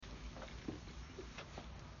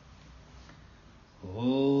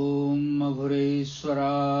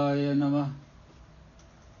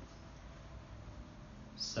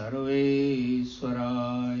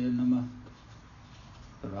सर्वेश्वराय नमः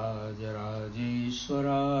राजराजेश्वराय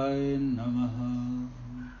नमः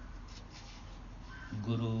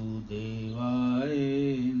गुरुदेवाय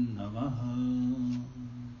नमः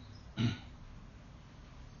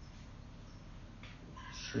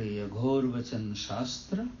Shri Aghor Vachan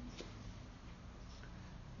Shastra,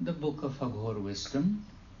 the Book of Aghor Wisdom,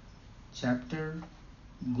 Chapter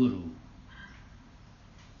Guru.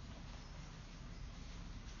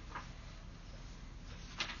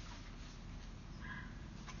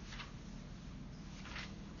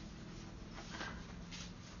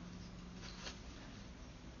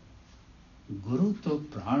 गुरु तो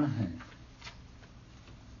प्राण है।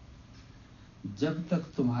 जब तक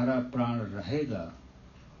तुम्हारा प्राण रहेगा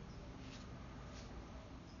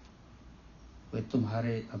वे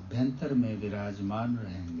तुम्हारे अभ्यंतर में विराजमान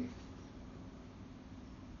रहेंगे।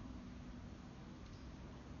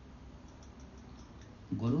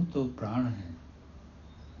 गुरु तो प्राण है।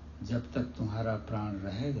 जब तक तुम्हारा प्राण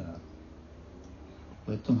रहेगा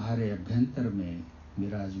वे तुम्हारे अभ्यंतर में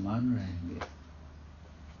विराजमान रहेंगे।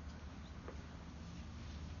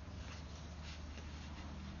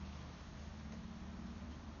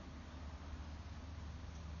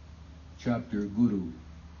 Chapter Guru.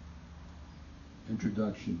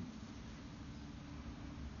 Introduction.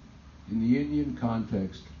 In the Indian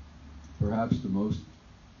context, perhaps the most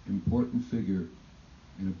important figure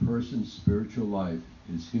in a person's spiritual life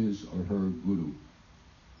is his or her Guru.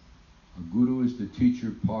 A Guru is the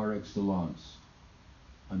teacher par excellence,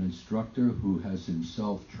 an instructor who has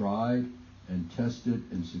himself tried and tested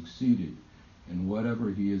and succeeded in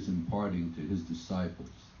whatever he is imparting to his disciples.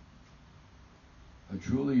 A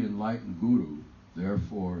truly enlightened Guru,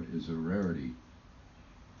 therefore, is a rarity.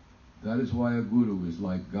 That is why a Guru is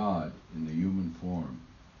like God in the human form.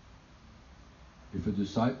 If a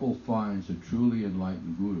disciple finds a truly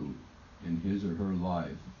enlightened Guru in his or her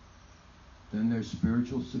life, then their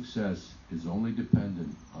spiritual success is only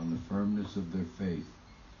dependent on the firmness of their faith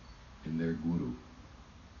in their Guru.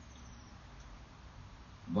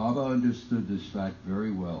 Baba understood this fact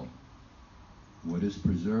very well. What is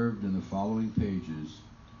preserved in the following pages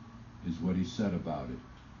is what he said about it.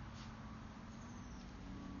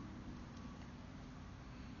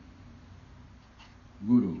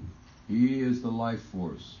 Guru, he is the life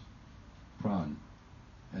force, Pran,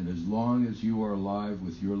 and as long as you are alive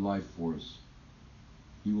with your life force,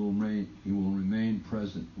 he will remain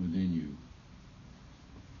present within you.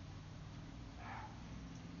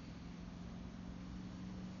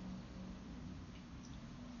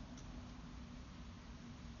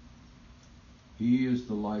 He is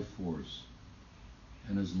the life force,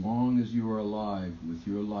 and as long as you are alive with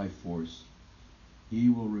your life force, he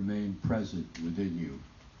will remain present within you.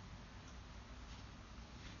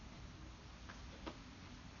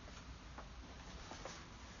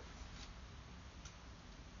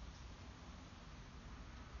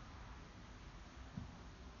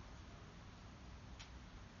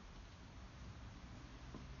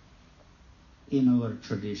 In our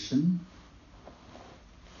tradition,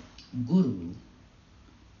 Guru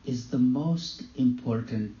is the most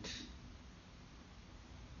important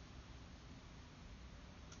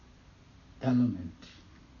element.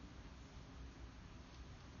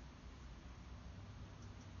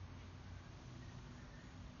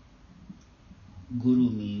 Guru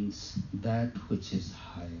means that which is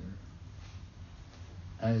higher.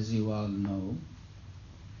 As you all know,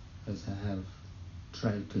 as I have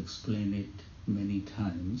tried to explain it many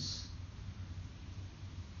times,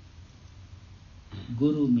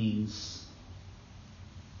 Guru means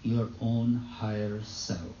your own higher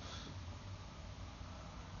self,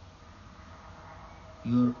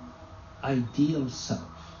 your ideal self.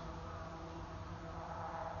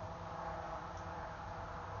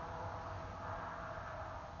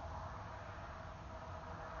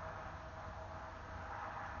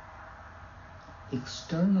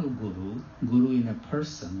 External Guru in a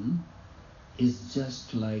person, is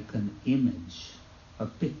just like an image, a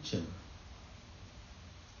picture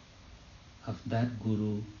of that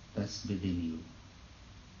Guru that's within you.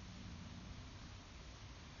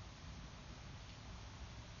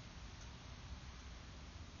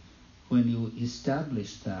 When you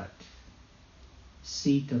establish that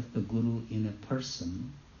seat of the Guru in a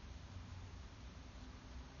person,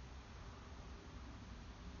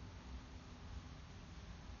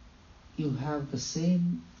 you have the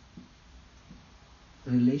same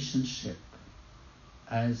relationship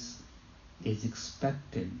as is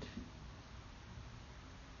expected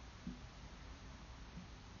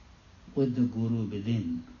with the Guru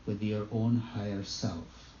within, with your own higher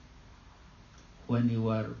self. when you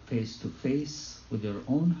are face to face with your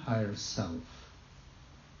own higher self,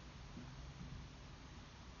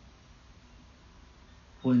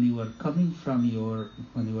 when you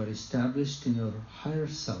are established in your higher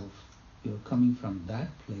self, you're coming from that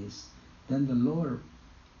place, then the lower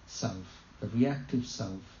self, the reactive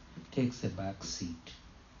self, takes a back seat.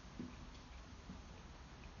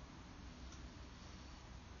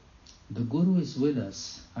 The Guru is with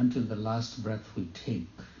us until the last breath we take,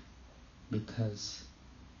 because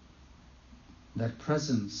that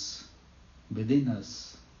presence within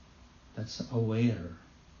us that's aware,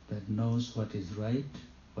 that knows what is right,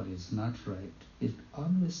 what is not right, is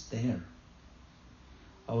always there.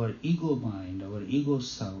 Our ego mind, our ego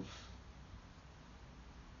self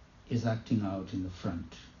is acting out in the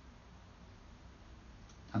front,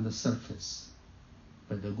 on the surface.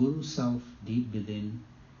 But the Guru self deep within,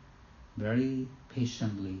 very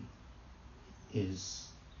patiently, is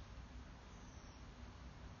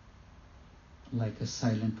like a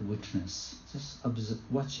silent witness, just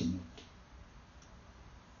watching it.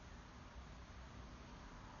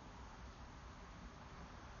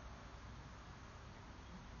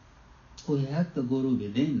 We have the Guru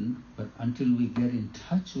within, but until we get in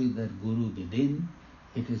touch with that Guru within,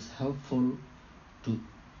 it is helpful to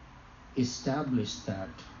establish that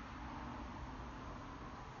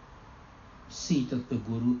seat of the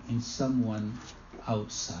Guru in someone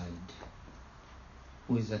outside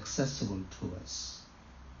who is accessible to us.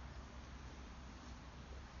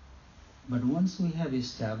 But once we have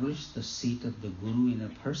established the seat of the Guru in a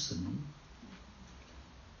person,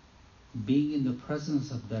 being in the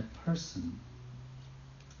presence of that person,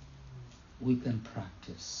 we can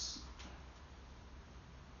practice.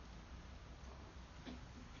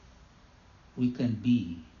 We can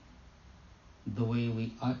be the way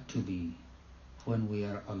we ought to be when we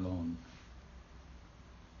are alone.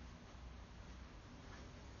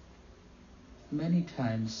 Many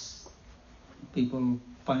times people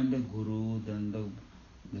find a Guru, then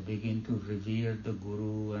they begin to revere the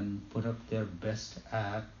Guru and put up their best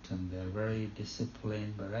act, and they're very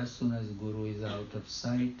disciplined, but as soon as Guru is out of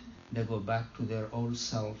sight, they go back to their old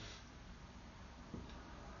self.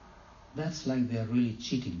 That's like they're really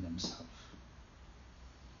cheating themselves.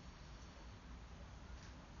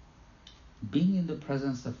 Being in the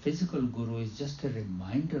presence of physical Guru is just a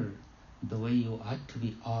reminder the way you ought to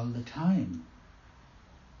be all the time,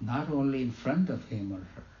 not only in front of him or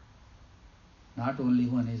her, not only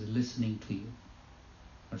when he's listening to you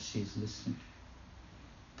or she's listening.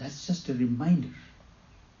 That's just a reminder.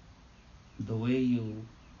 The way you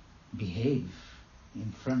behave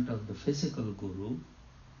in front of the physical Guru,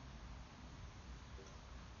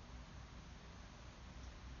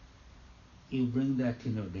 you bring that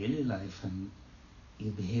in your daily life and you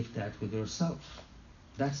behave that with yourself.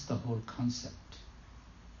 That's the whole concept.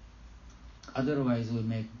 Otherwise, we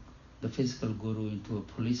make the physical Guru into a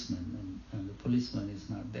policeman, and the policeman is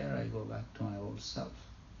not there. I go back to my old self.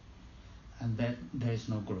 And that there is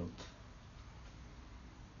no growth.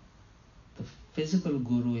 The physical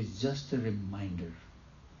Guru is just a reminder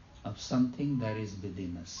of something that is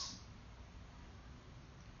within us.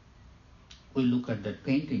 We look at the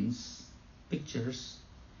paintings, pictures.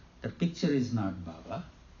 The picture is not Baba.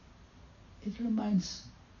 It reminds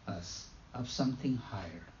us of something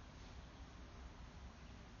higher.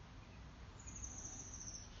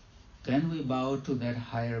 Then we bow to that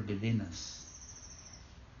higher within us.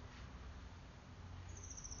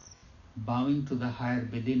 Bowing to the higher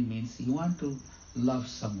within means you want to love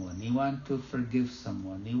someone, you want to forgive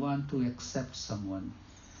someone, you want to accept someone,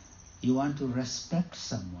 you want to respect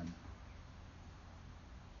someone.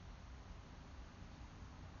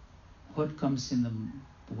 What comes in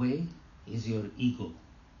the way is your ego.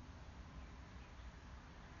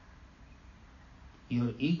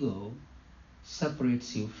 Your ego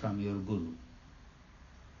separates you from your Guru.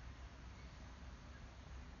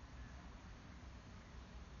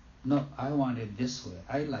 No, I want it this way.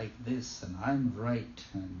 I like this, and I'm right,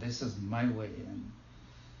 and this is my way, and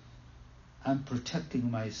I'm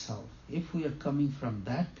protecting myself. If we are coming from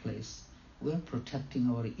that place, we are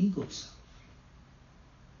protecting our ego self.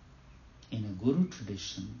 In a Guru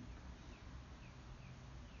tradition,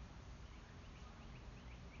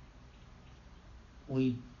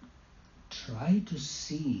 we try to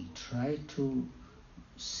see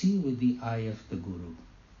with the eye of the Guru.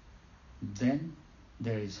 Then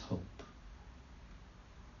there is hope.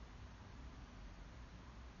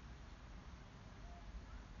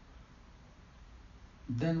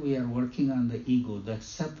 Then we are working on the ego that's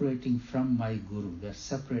separating from my Guru, that's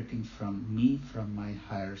separating from me, from my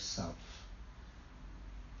higher self.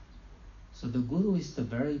 So the Guru is the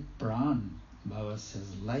very brawn Baba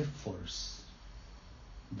says life force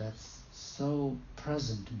that's so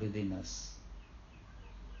present within us.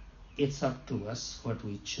 It's up to us what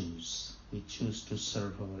we choose. We choose to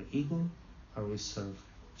serve our ego, or we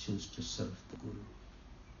choose to serve the Guru.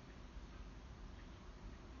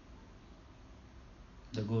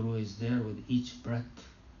 The Guru is there with each breath.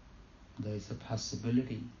 There is a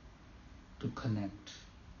possibility to connect.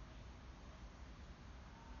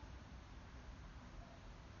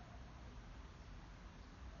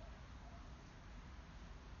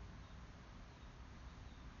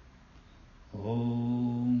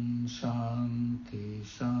 Om Shanti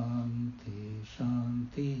Shanti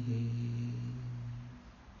Shanti.